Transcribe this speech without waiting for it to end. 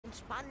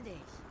Entspann dich.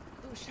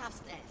 Du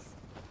schaffst es.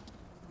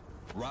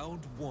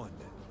 Round 1.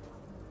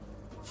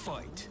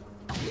 Fight.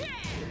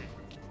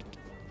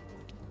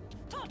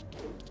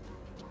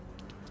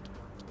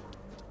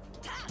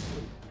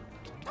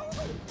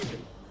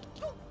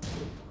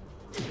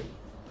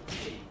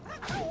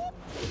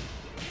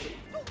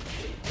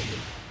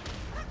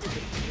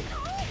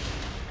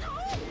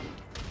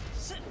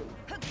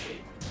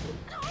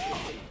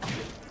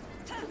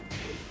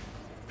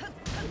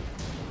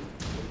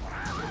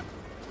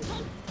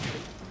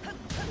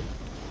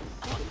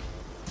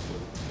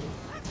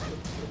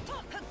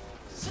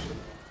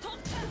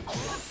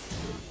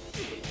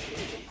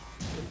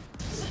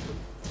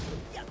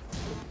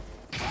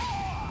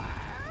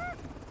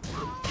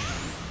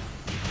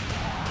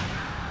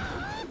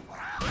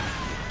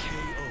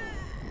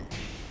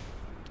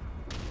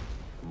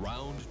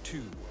 Round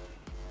 2.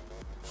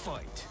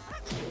 Fight.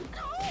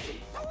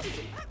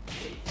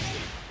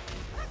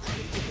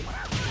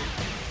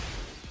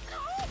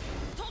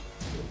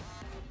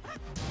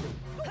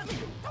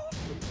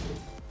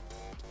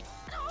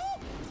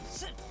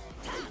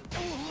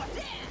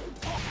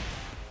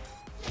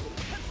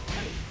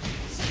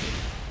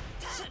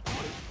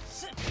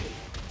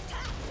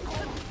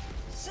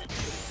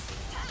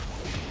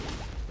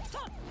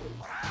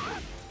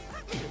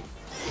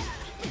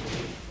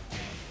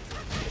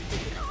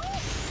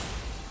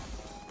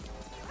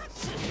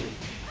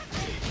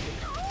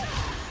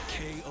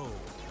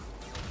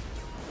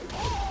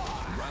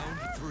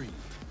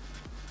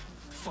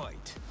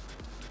 Fight.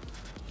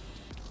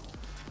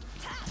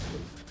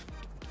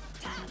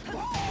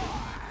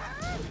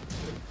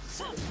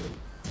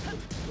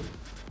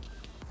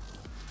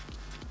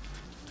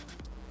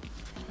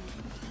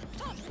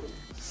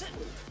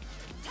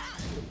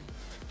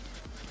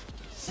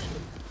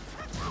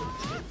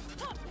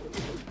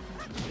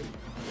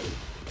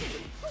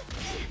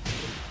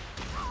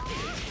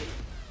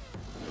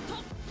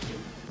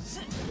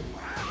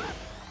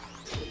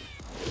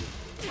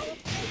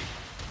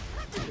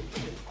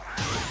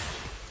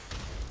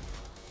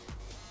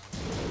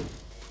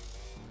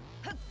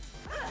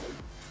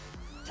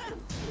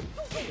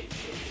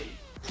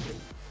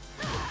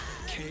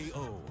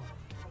 KO.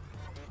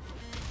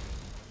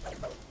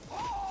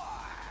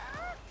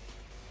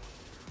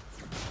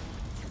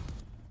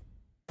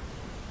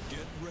 Get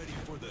ready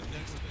for the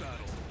next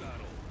battle.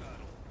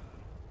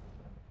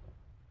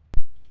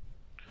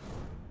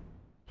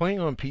 Playing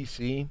on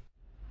PC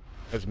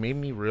has made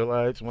me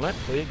realize when I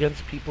play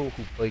against people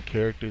who play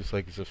characters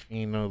like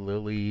Zafina,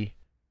 Lily,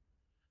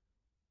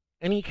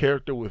 any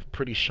character with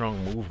pretty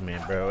strong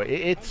movement, bro,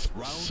 it's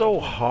so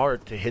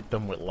hard to hit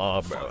them with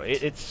law, bro.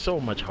 It's so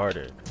much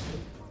harder.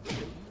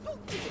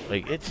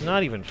 Like, it's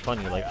not even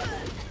funny. Like,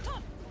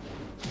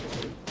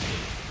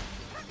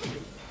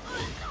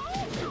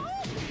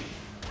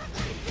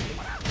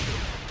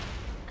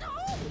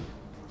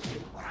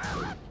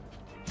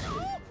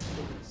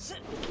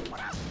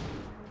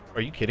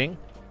 are you kidding?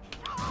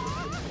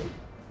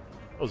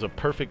 That was a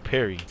perfect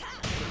parry.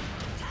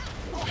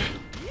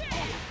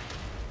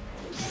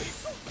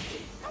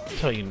 That's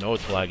how you know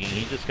it's lagging.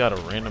 He just got a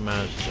random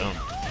ass jump.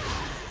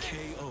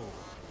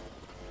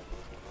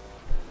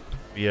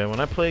 Yeah, when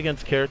I play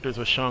against characters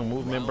with strong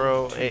movement,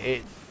 bro,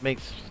 it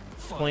makes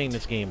playing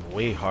this game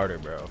way harder,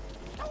 bro.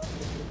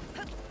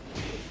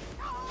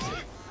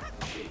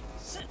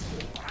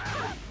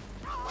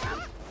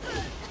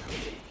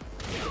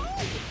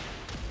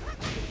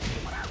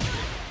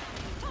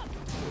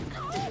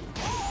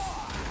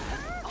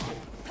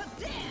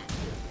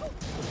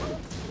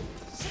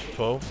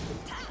 Foe.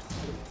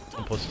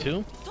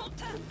 1+2.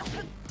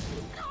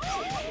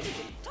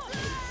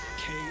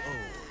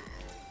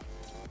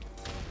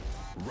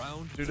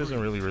 Dude doesn't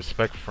really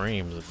respect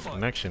frames. The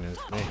connection is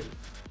meh.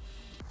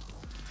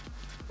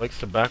 Likes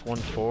to back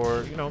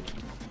 1-4, you know,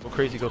 go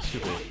crazy, go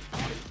stupid.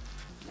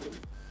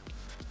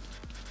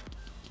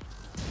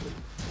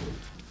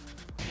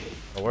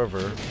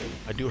 However,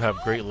 I do have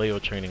great Leo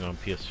training on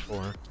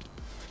PS4.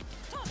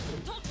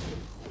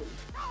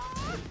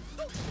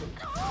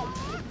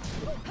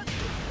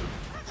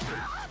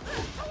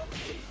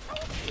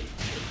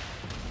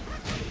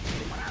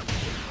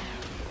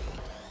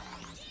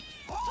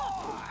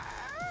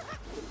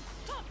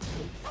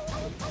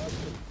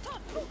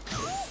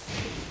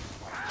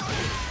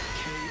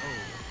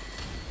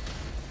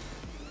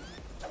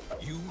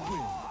 You win.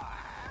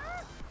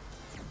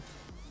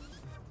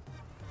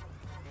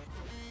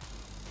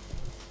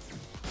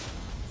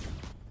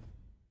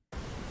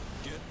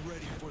 Get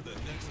ready for the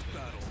next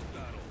battle.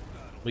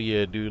 But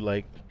yeah, dude,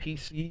 like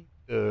PC,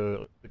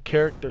 the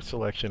character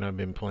selection I've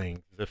been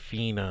playing,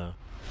 Zafina,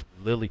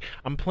 Lily.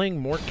 I'm playing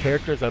more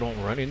characters I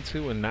don't run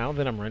into, and now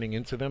that I'm running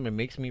into them, it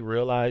makes me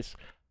realize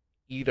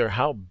either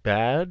how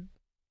bad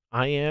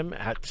I am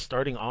at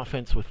starting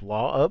offense with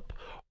law up,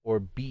 or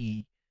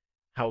B,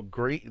 how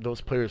great those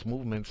players'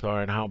 movements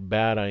are and how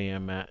bad I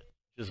am at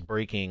just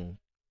breaking,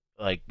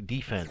 like,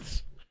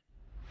 defense.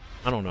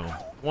 I don't know.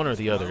 One or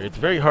the other. It's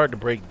very hard to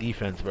break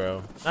defense,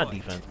 bro. Not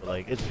defense, but,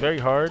 like, it's very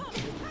hard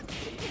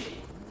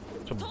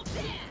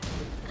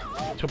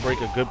to to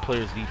break a good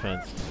player's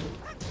defense.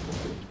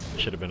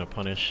 Should have been a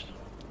punish.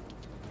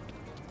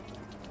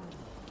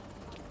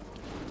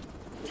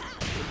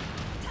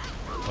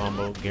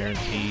 Combo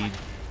guaranteed.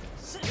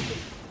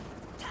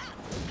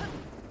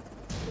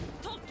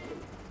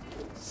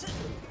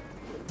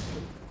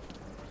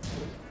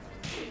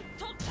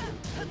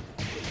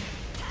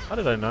 How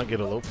did I not get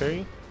a low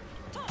parry?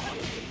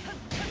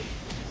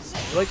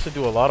 He likes to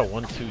do a lot of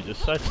 1-2,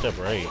 just sidestep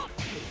right.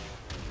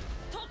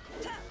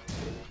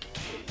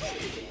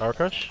 Power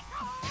crush?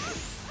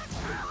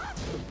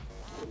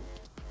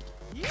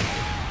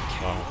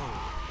 Wow.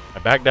 I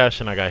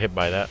backdashed and I got hit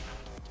by that.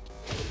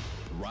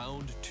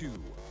 Round 2.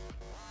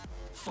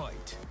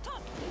 Fight.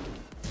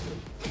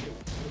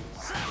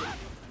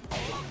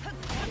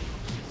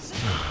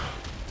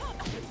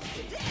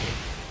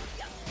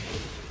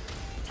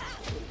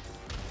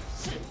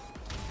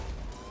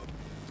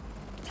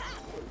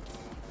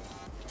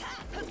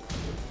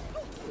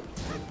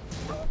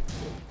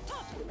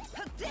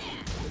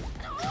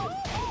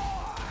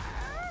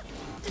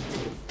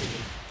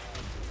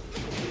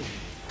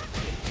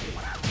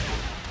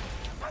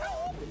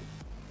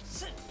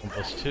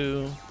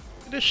 +2.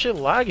 This shit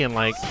lagging,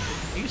 like,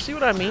 you see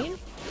what I mean?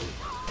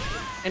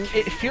 And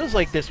it feels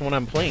like this when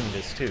I'm playing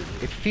this too.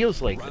 It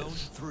feels like Round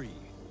this. 3.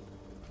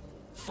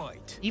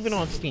 Fight. Even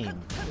on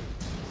Steam.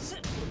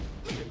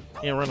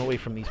 Can't run away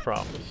from these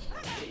problems.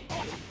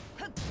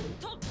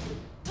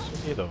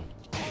 Yeah, though.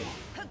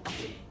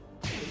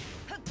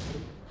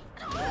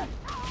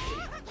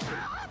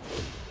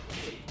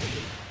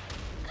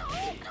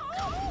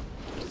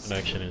 This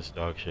connection is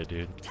dog shit,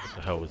 dude. What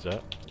the hell was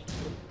that?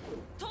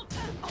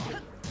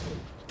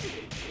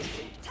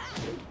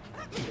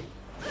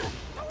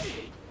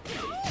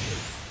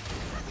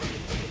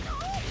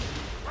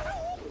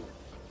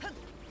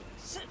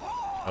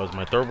 That was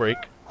my throw break.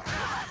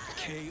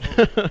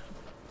 KO.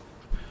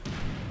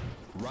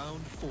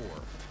 Round 4.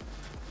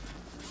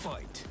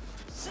 Fight.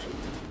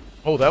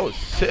 Oh, that was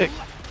sick.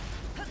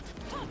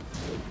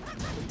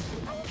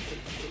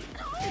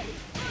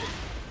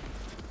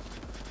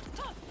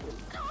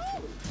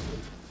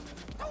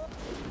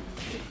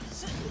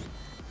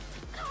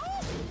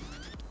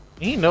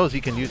 He knows he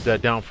can use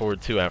that down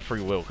forward too at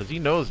free will, because he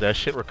knows that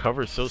shit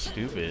recovers so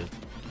stupid.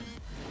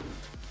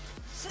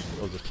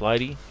 That was a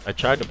slidey. I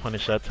tried to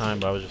punish that time,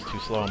 but I was just too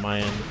slow on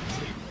my end.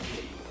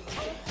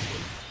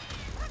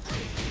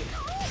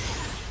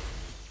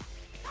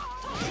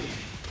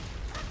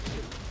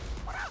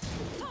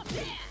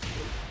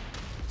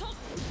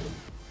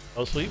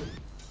 Oh, sleep.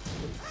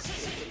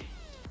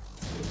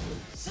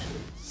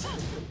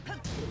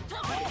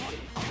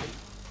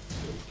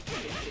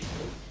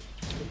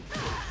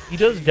 He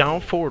does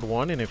down forward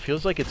 1 and it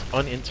feels like it's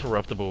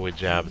uninterruptible with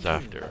jabs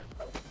after.